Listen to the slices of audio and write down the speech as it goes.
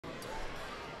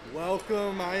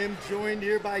Welcome. I am joined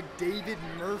here by David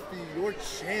Murphy, your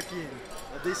champion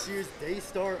of this year's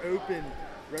Daystar Open,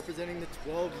 representing the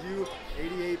 12U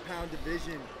 88-pound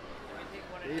division.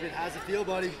 David, how's it feel,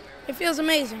 buddy? It feels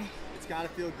amazing. It's got to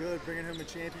feel good bringing home a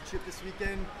championship this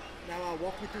weekend. Now,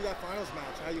 walk me through that finals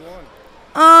match. How you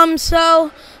won?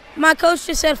 So my coach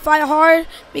just said fight hard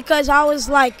because I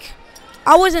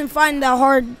wasn't fighting that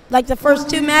hard like the first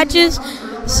two matches.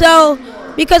 So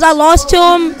because I lost to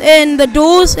him in the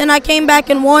duels and I came back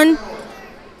and won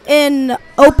in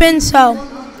Open, so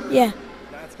yeah.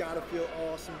 That's got to feel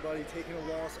awesome, buddy. Taking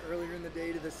a loss earlier in the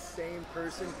day to the same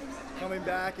person, coming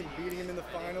back and beating him in the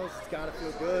finals, it's got to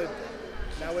feel good.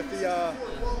 Now with the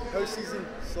postseason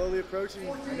slowly approaching,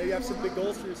 I know you have some big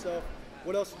goals for yourself.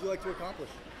 What else would you like to accomplish?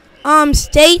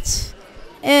 States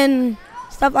and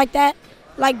stuff like that,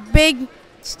 like big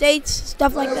states,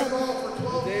 stuff like that.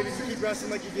 Well, David, you keep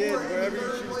wrestling like you did. Wherever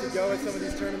you choose to go at some of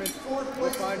these tournaments, we'll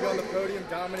find you on the podium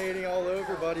dominating all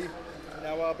over, buddy.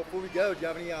 Now, before we go, do you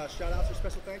have any shout-outs or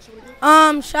special thanks you want to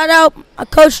give? Shout out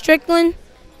Coach Strickland,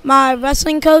 my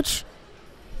wrestling coach.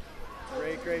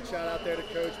 Great shout out there to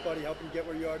Coach, buddy, helping you get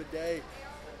where you are today.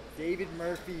 David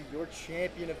Murphy, your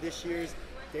champion of this year's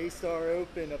Daystar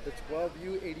Open of the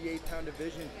 12U 88-pound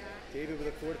division. David, we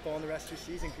look forward to following the rest of your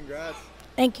season. Congrats.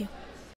 Thank you.